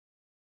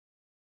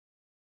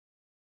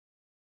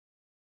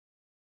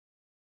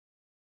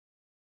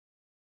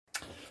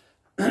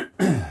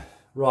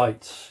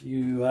Right,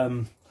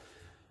 you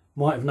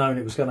might have known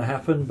it was going to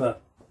happen,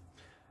 but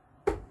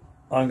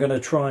I'm going to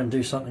try and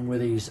do something with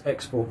these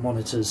export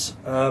monitors.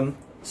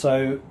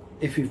 So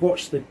if you've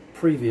watched the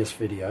previous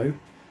video,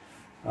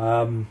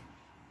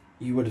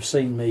 you would have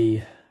seen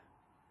me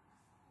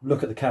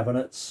look at the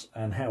cabinets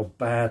and how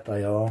bad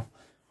they are.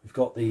 We've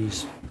got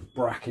these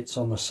brackets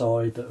on the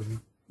side that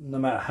have, no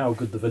matter how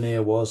good the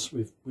veneer was,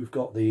 we've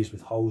got these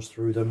with holes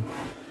through them.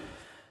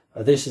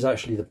 This is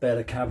actually the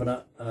better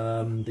cabinet.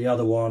 The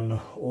other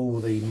one, all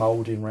the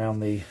moulding around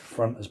the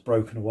front has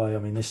broken away. I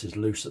mean, this is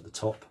loose at the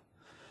top.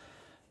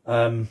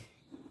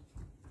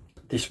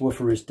 This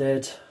woofer is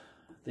dead.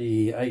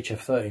 The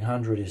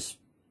HF1300 is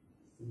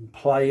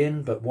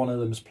playing, but one of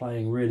them is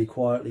playing really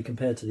quietly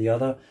compared to the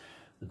other.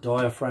 The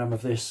diaphragm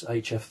of this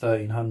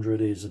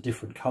HF1300 is a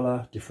different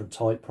colour, different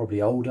type,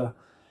 probably older.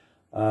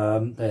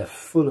 They're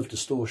full of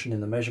distortion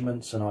in the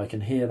measurements, and I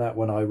can hear that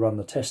when I run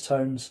the test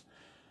tones.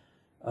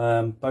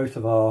 Both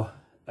of our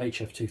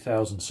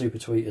HF2000 super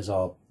tweeters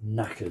are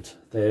knackered.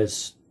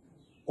 There's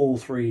all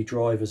three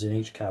drivers in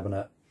each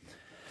cabinet,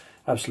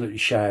 absolutely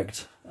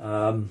shagged,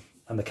 and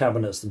the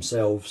cabinets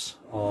themselves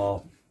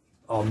are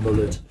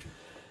mullered.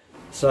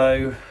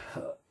 So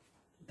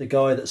the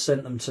guy that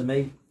sent them to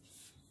me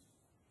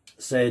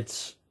said,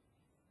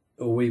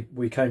 or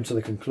we came to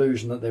the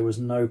conclusion that there was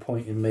no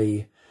point in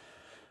me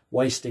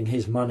wasting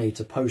his money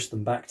to post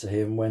them back to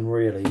him, when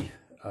really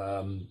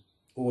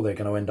all they're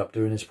going to end up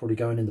doing is probably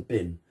going in the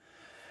bin.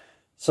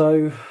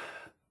 So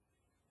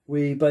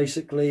we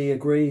basically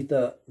agreed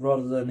that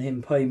rather than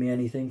him pay me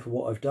anything for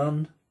what I've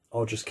done,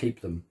 I'll just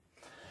keep them.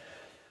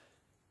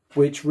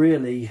 Which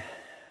really,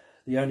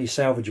 the only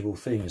salvageable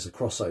thing is the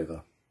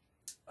crossover.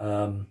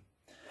 The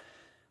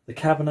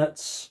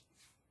cabinets,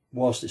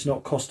 whilst it's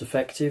not cost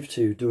effective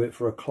to do it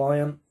for a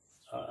client,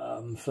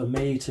 for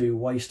me to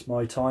waste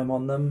my time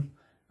on them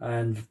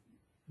and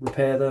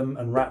repair them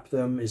and wrap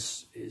them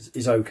is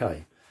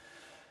okay.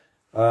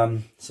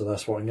 So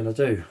that's what I'm going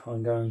to do.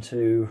 I'm going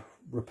to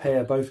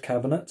repair both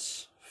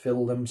cabinets,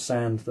 fill them,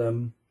 sand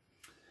them,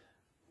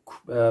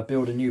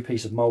 build a new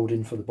piece of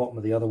moulding for the bottom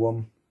of the other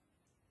one,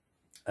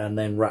 and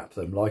then wrap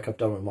them like I've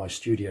done with my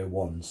Studio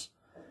Ones.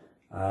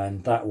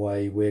 And that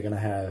way we're going to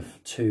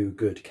have two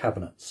good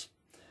cabinets.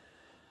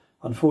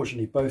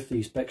 Unfortunately, both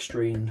these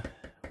Bextrine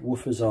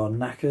woofers are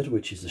knackered,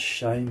 which is a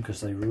shame because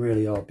they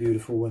really are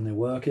beautiful when they're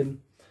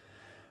working.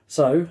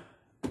 So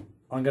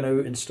I'm going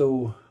to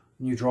install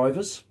new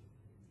drivers,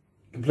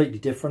 completely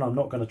different. I'm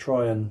not going to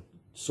try and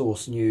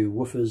source new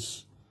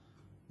woofers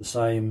the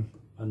same,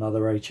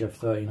 another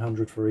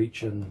HF1300 for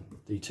each and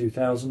the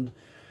 2000.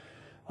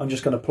 I'm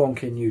just going to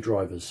plonk in new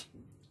drivers,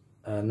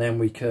 and then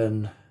we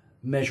can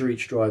measure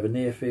each driver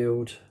near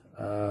field,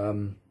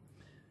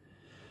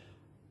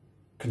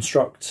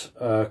 construct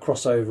a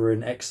crossover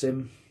in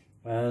XSIM,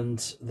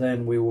 and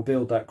then we will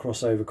build that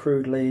crossover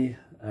crudely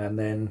and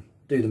then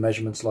do the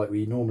measurements like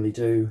we normally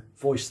do,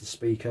 voice the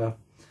speaker,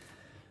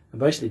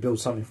 and basically build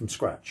something from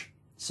scratch.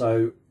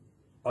 So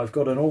I've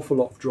got an awful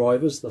lot of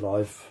drivers that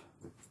I've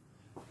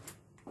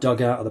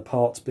dug out of the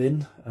parts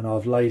bin, and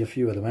I've laid a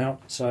few of them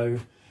out. So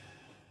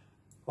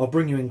I'll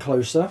bring you in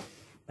closer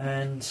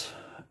and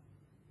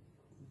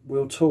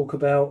we'll talk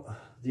about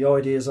the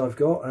ideas I've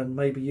got, and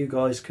maybe you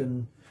guys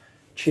can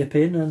chip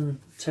in and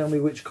tell me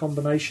which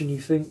combination you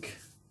think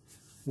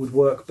would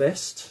work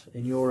best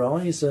in your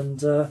eyes,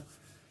 and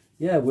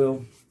yeah,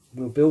 we'll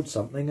build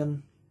something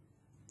and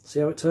see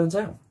how it turns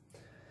out.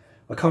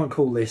 I can't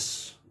call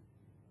this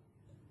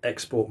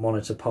export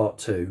monitor part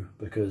 2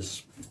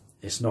 because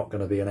it's not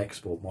going to be an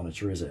export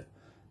monitor, is it?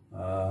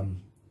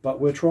 But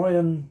we'll try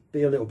and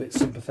be a little bit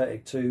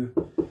sympathetic to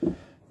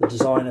the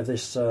design of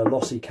this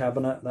lossy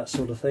cabinet, that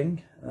sort of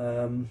thing.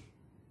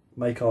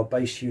 Make our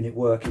base unit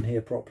work in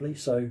here properly.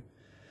 So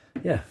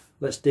yeah,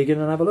 let's dig in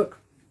and have a look.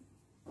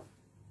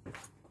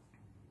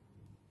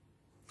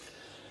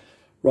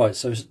 Right,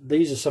 so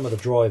these are some of the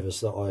drivers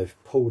that I've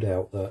pulled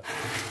out that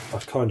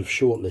I've kind of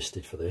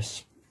shortlisted for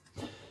this.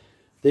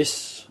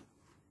 This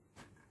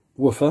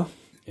woofer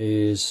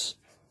is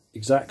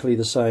exactly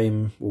the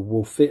same, or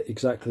will fit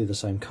exactly the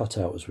same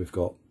cutout as we've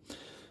got.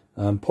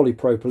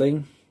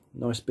 Polypropylene,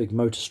 nice big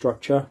motor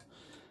structure.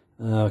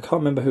 I can't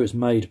remember who it's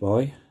made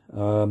by.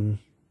 I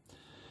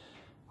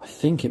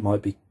think it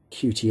might be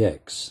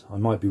QTX, I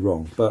might be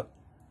wrong, but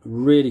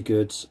really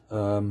good.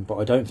 But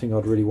I don't think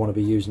I'd really want to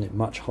be using it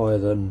much higher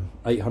than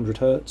 800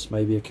 Hertz,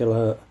 maybe a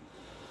kilohertz.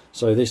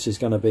 So this is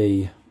going to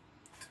be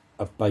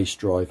a bass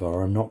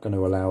driver. I'm not going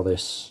to allow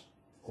this,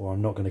 or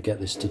I'm not going to get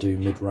this to do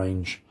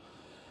mid-range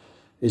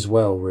as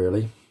well,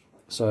 really.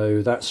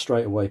 So that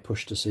straight away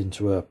pushed us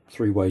into a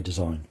three-way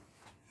design.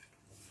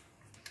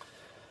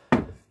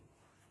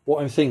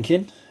 What I'm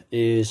thinking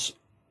is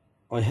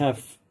I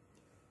have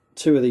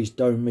two of these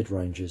dome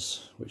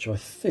mid-ranges, which I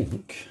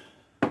think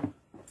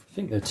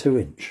they're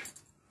 2-inch.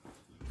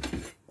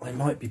 They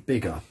might be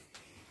bigger.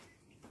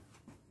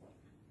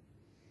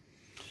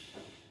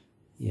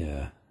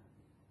 Yeah,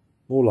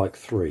 more like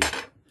 3.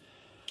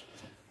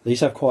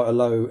 These have quite a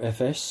low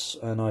FS,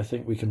 and I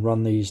think we can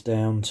run these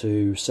down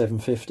to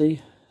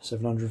 750.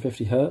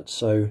 750 hertz.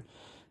 So,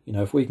 you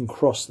know, if we can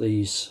cross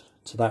these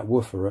to that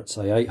woofer at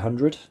say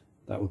 800,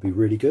 that would be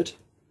really good.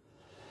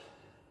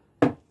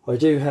 I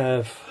do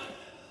have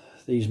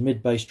these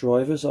mid-bass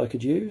drivers I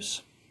could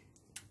use,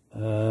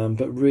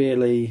 but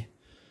really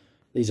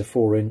these are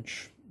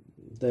 4-inch.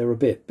 They're a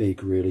bit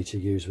big really to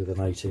use with an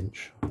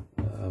 8-inch.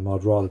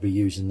 I'd rather be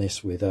using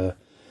this with a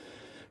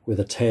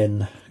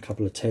 10, a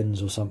couple of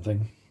 10s or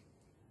something.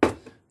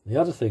 The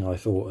other thing I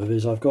thought of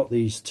is I've got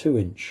these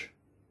 2-inch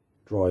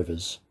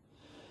drivers,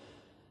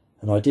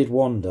 and I did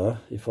wonder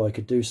if I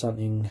could do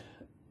something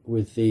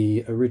with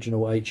the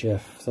original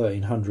HF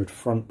 1300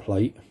 front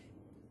plate,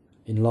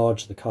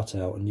 enlarge the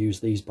cutout and use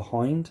these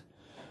behind,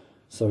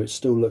 so it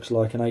still looks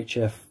like an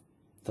HF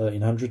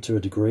 1300 to a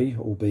degree,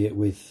 albeit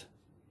with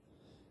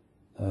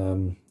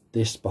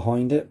this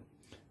behind it.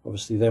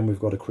 Obviously then we've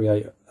got to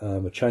create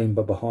a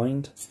chamber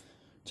behind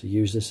to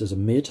use this as a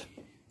mid.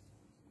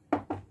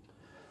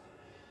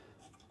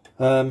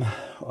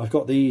 I've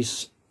got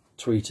these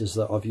tweeters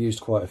that I've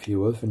used quite a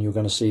few of, and you're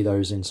going to see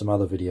those in some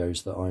other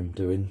videos that I'm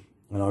doing,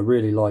 and I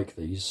really like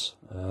these.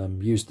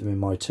 Used them in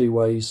my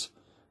 2-ways,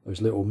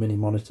 those little mini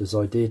monitors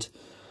I did,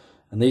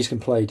 and these can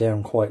play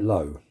down quite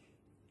low,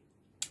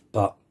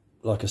 but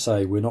like I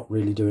say, we're not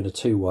really doing a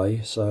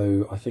 2-way,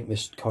 so I think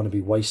this would kind of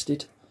be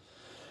wasted.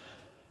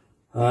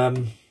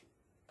 I've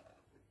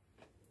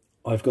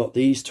got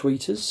these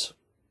tweeters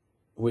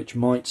which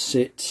might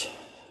sit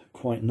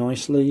quite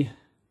nicely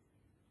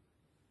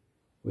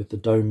with the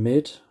dome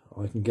mid.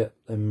 I can get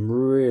them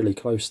really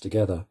close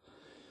together,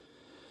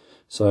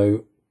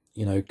 so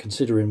you know,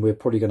 considering we're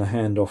probably going to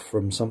hand off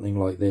from something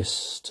like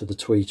this to the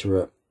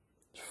tweeter at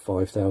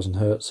 5000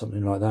 hertz,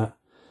 something like that,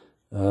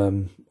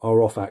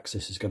 our off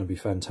axis is going to be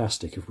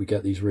fantastic if we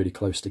get these really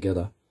close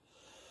together.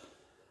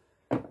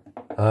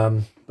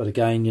 But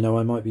again, you know,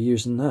 I might be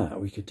using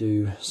that. We could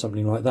do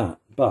something like that,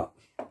 but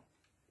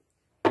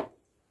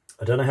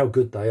I don't know how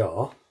good they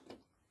are,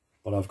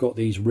 but I've got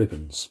these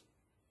ribbons,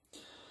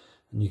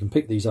 and you can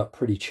pick these up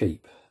pretty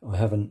cheap. I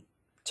haven't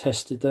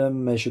tested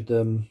them, measured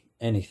them,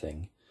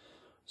 anything,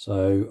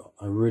 so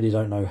I really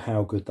don't know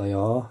how good they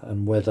are,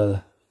 and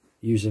whether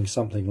using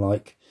something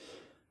like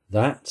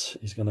that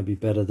is going to be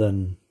better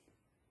than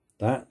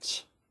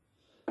that.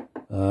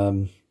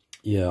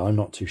 Yeah, I'm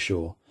not too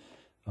sure.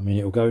 I mean,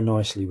 it'll go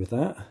nicely with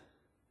that,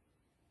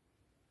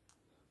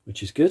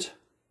 which is good.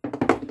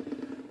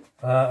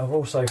 I've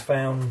also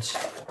found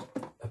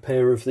a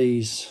pair of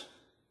these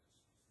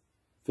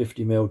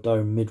 50mm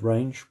dome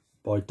mid-range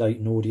by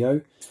Dayton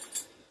Audio.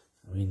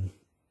 I mean,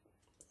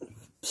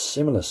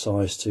 similar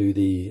size to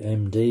the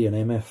MD and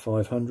MF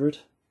 500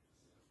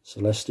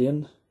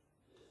 Celestion.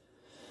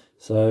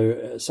 So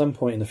at some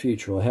point in the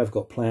future I have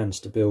got plans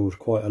to build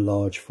quite a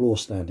large floor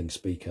standing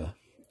speaker.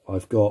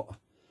 I've got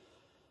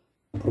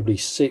probably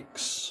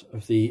 6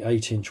 of the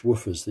 8-inch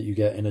woofers that you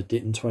get in a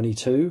Ditton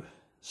 22.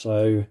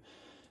 So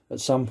at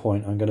some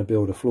point I'm going to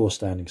build a floor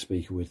standing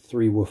speaker with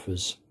 3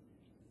 woofers,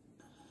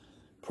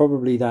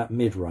 probably that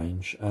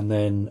mid-range, and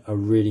then a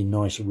really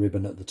nice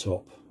ribbon at the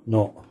top.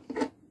 Not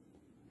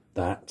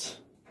that,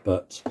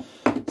 but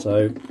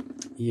so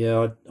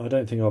yeah, I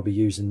don't think I'll be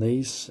using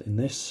these in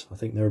this. I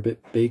think they're a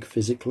bit big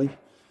physically.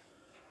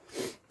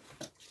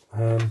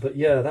 But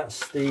yeah,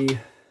 that's the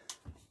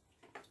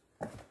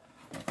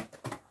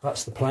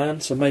plan.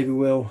 So maybe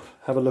we'll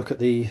have a look at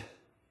the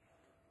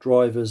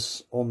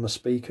drivers on the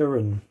speaker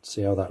and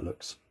see how that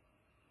looks.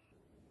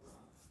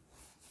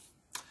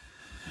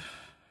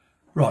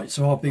 Right,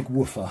 so our big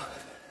woofer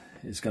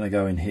is going to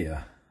go in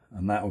here,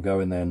 and that will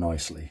go in there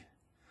nicely.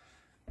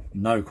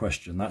 No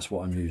question, that's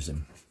what I'm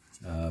using.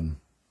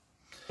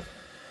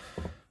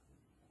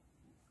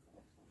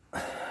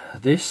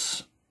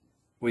 This,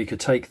 we could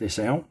take this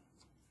out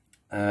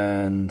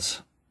and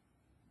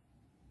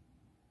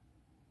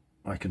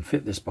I can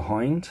fit this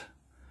behind.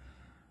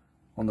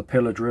 On the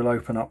pillar drill,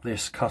 open up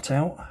this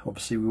cutout.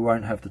 Obviously we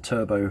won't have the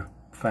turbo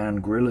fan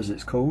grill as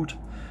it's called,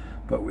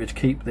 but we'd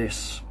keep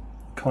this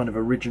kind of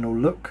original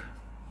look,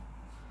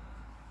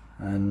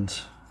 and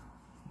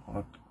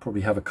I'd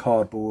probably have a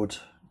cardboard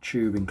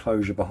tube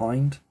enclosure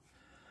behind,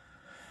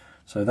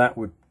 so that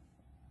would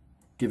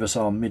give us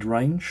our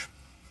mid-range.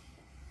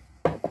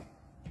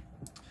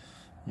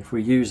 If we're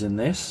using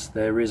this,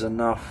 there's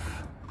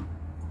enough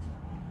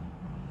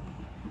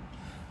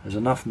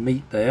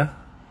meat there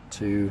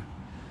to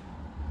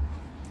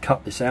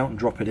cut this out and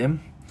drop it in,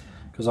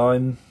 because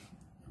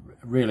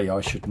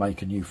I should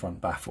make a new front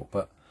baffle,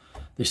 but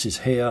this is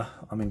here,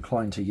 I'm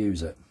inclined to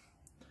use it.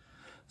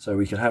 So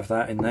we could have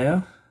that in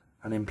there,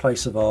 and in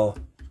place of our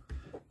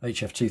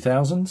HF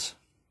 2000s,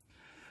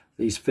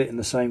 these fit in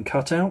the same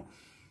cutout.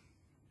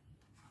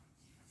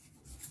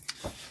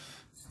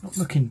 Not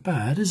looking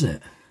bad, is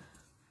it?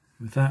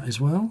 With that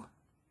as well.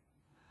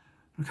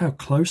 Look how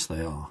close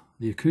they are.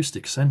 The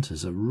acoustic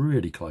centres are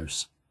really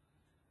close.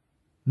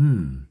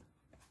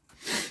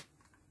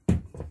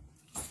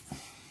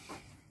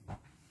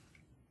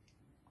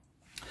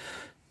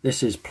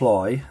 This is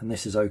ply and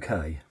this is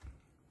okay.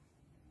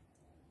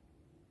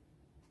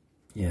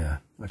 Yeah,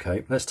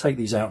 okay. Let's take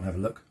these out and have a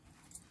look.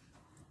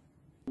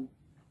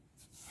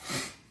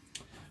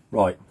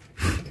 Right,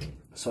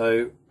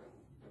 so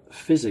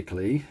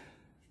physically,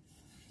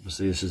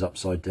 obviously this is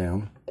upside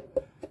down,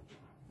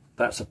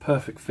 that's a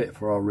perfect fit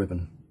for our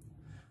ribbon.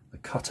 The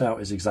cutout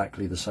is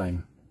exactly the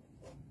same.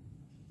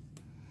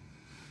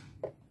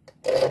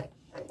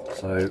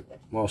 So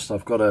whilst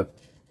I've got to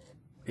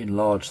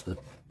enlarge the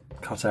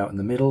cutout in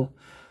the middle,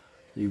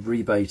 the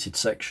rebated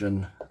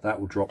section, that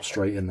will drop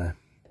straight in there.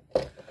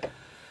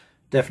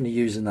 Definitely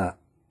using that.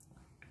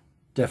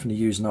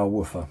 Definitely using our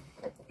woofer.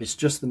 It's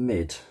just the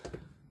mid.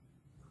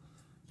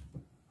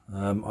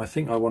 I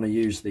think I want to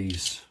use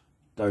these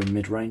dome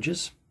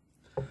mid-ranges.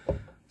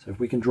 So if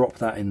we can drop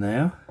that in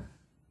there,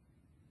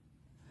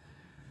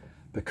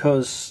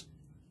 because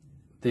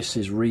this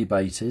is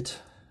rebated,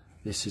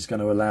 this is going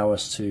to allow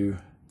us to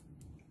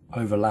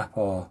overlap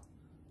our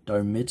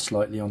dome mid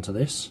slightly onto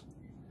this,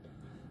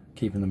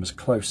 keeping them as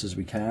close as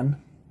we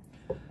can.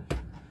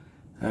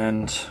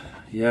 And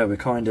yeah, we're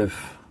kind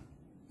of,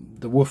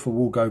 the woofer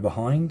will go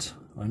behind.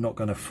 I'm not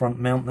going to front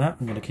mount that,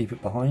 I'm going to keep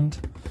it behind.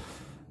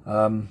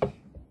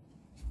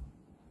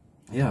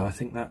 Yeah, I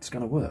think that's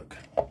going to work.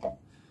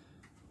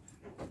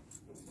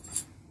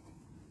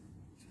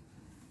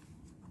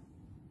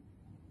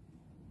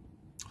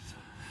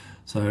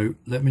 So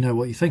let me know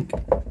what you think.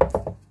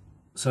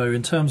 So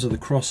in terms of the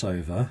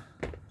crossover,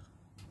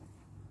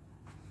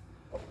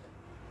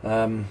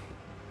 I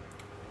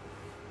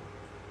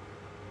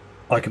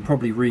can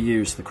probably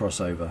reuse the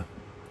crossover.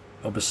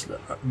 Obviously,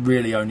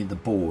 really only the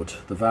board.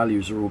 The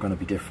values are all going to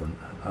be different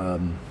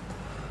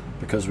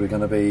because we're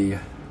going to be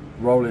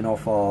rolling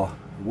off our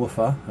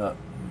woofer at,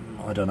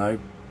 I don't know,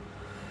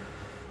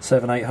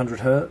 700-800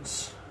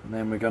 hertz, and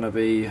then we're going to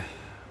be,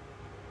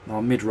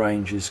 our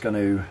mid-range is going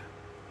to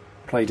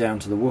play down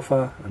to the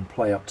woofer and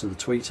play up to the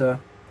tweeter,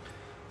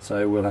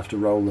 so we'll have to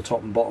roll the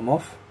top and bottom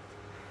off,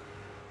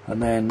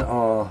 and then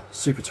our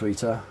super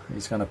tweeter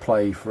is going to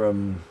play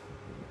from,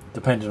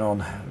 depending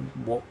on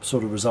what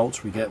sort of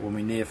results we get when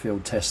we near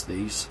field test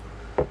these,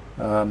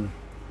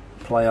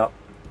 play up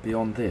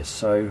beyond this.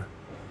 So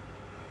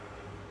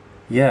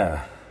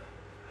yeah,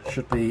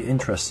 should be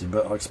interesting,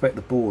 but I expect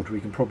the board we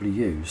can probably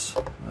use.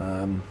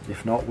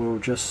 If not, we'll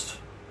just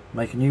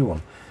make a new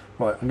one.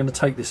 Right, I'm going to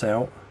take this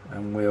out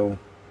and we'll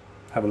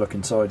have a look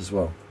inside as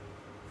well.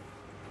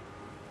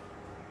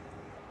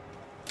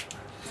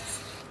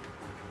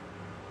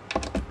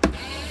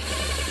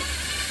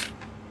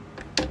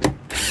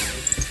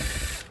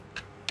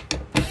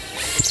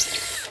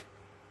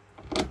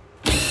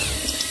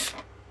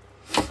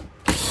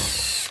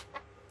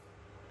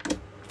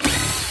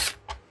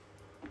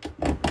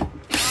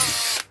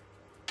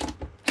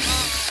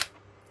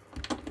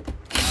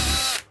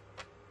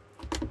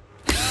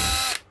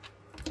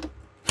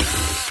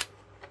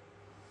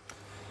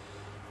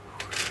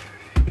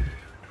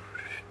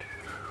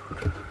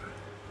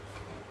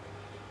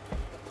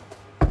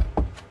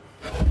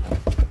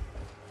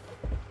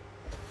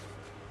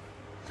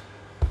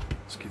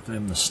 Give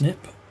them the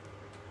snip.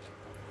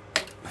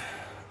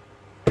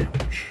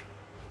 Ouch.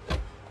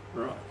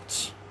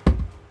 Right.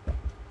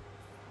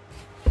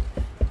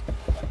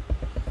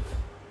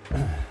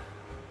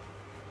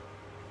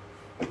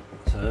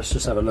 So let's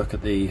just have a look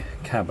at the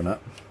cabinet.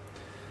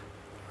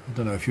 I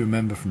don't know if you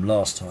remember from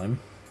last time.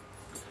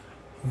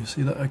 You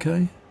see that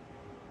okay?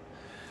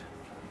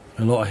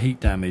 A lot of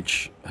heat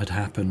damage had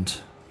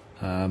happened.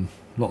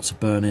 Lots of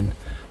burning.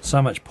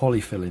 So much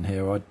polyfill in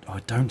here. I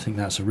don't think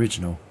that's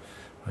original.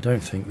 I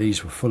don't think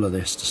these were full of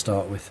this to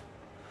start with.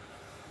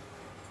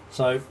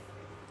 So,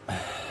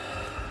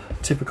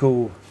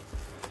 typical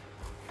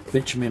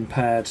bitumen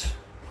pad,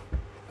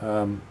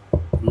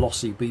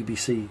 lossy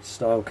BBC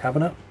style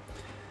cabinet.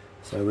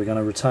 So we're going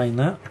to retain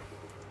that.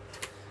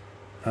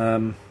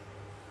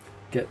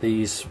 Get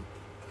these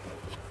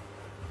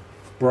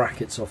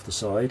brackets off the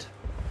side,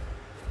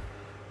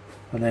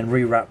 and then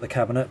rewrap the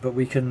cabinet. But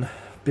we can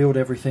build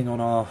everything on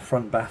our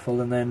front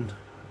baffle and then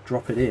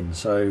drop it in.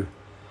 So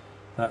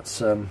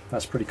that's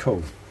pretty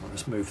cool.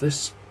 Let's move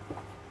this.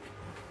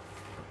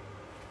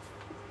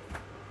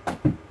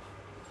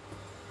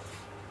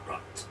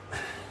 Right.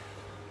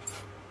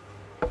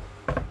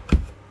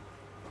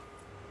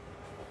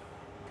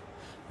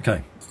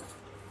 Okay.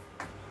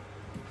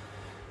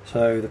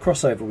 So the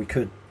crossover we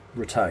could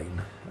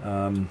retain,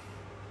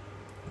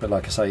 but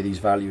like I say, these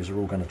values are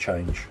all going to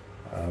change.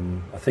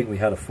 I think we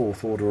had a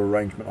fourth order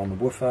arrangement on the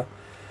woofer,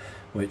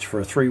 which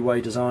for a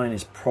three-way design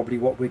is probably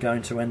what we're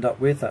going to end up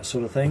with, that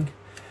sort of thing.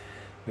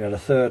 We had a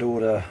third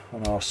order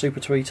on our super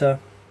tweeter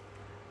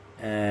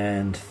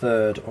and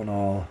third on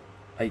our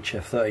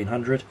HF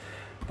 1300,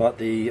 but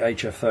the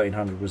HF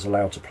 1300 was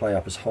allowed to play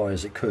up as high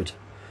as it could,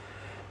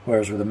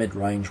 whereas with the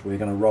mid-range we're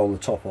going to roll the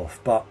top off.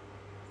 But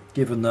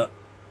given that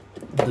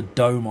the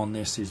dome on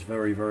this is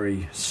very,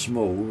 very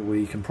small,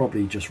 we can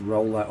probably just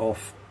roll that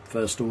off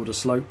first order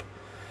slope,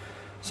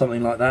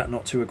 something like that,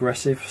 not too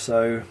aggressive.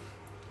 So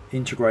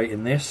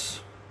integrating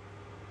this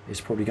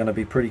is probably going to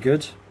be pretty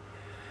good.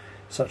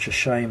 Such a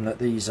shame that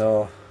these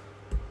are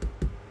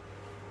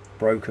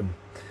broken,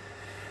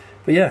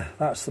 but yeah,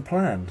 that's the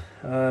plan.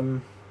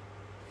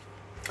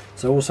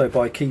 So also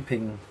by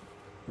keeping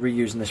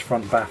reusing this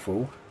front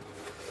baffle,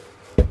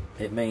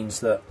 it means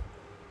that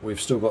we've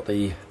still got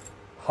the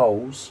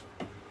holes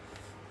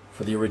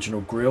for the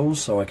original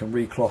grills, so I can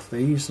recloth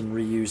these and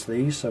reuse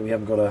these, so we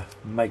haven't got to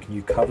make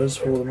new covers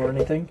for them or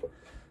anything.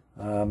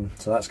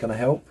 So that's going to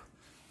help.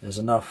 There's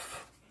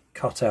enough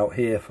cut out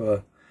here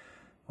for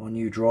our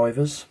new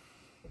drivers.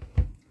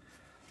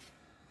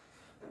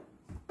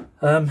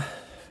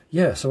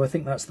 Yeah, so I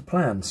think that's the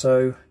plan.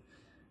 So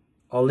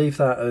I'll leave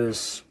that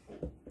as,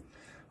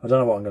 I don't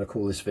know what I'm going to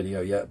call this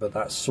video yet, but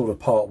that's sort of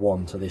part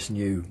one to this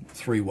new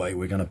three-way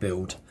we're going to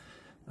build.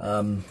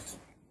 And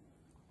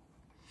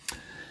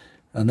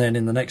then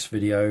in the next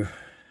video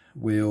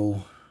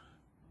we'll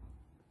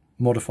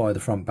modify the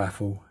front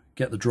baffle,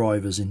 get the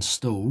drivers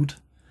installed,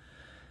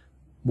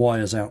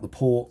 wires out the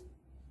port,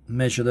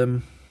 measure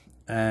them,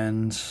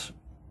 and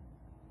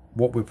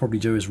what we'll probably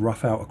do is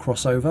rough out a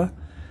crossover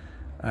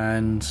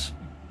and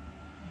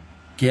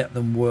get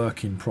them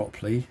working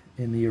properly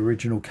in the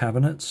original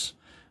cabinets.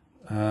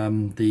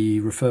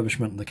 The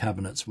refurbishment of the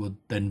cabinets would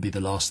then be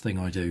the last thing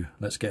I do.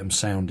 Let's get them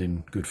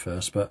sounding good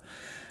first, but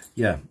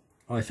yeah,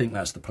 I think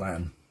that's the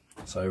plan.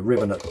 So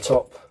ribbon at the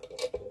top,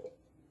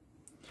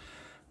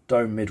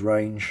 dome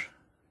mid-range,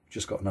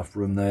 just got enough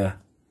room there,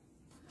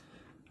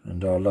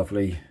 and our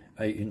lovely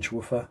 8-inch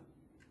woofer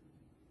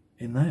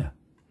in there.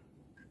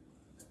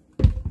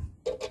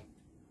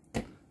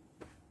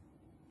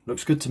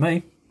 Looks good to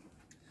me.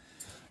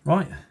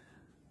 Right,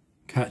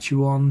 catch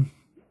you on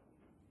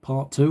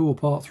part 2 or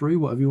part 3,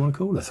 whatever you want to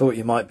call it. I thought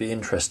you might be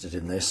interested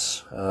in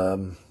this.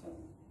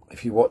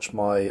 If you watched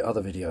my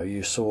other video,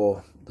 you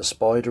saw the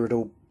spider had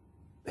all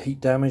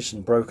heat damaged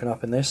and broken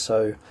up in this,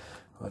 so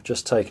I've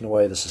just taken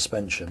away the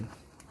suspension,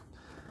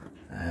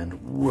 and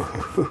whoa,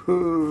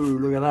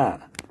 look at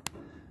that.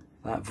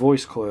 That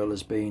voice coil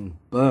has been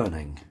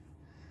burning.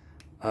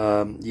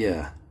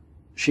 Yeah,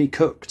 she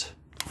cooked.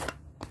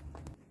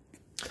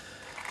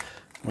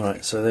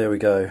 Right, so there we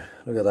go.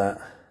 Look at that.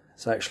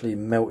 It's actually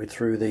melted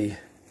through the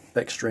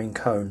Bextrine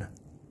cone.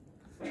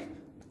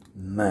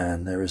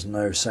 Man, there is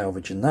no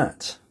salvage in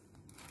that.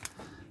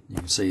 You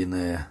can see in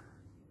there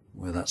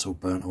where that's all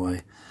burnt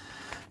away.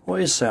 What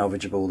is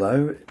salvageable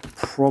though,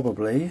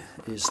 probably,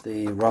 is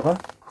the rubber.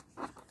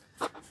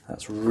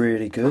 That's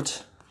really good.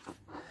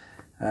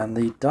 And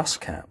the dust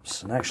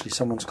caps. And actually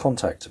someone's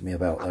contacted me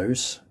about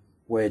those.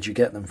 Where'd you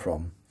get them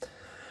from?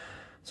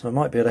 So I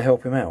might be able to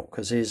help him out,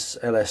 because his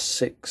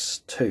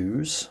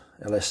LS6/2s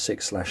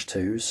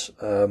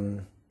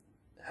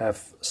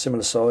have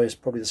similar size,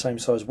 probably the same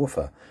size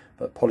woofer,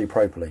 but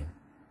polypropylene.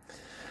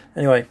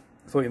 Anyway,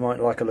 I thought you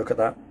might like a look at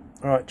that.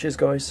 Alright, cheers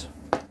guys.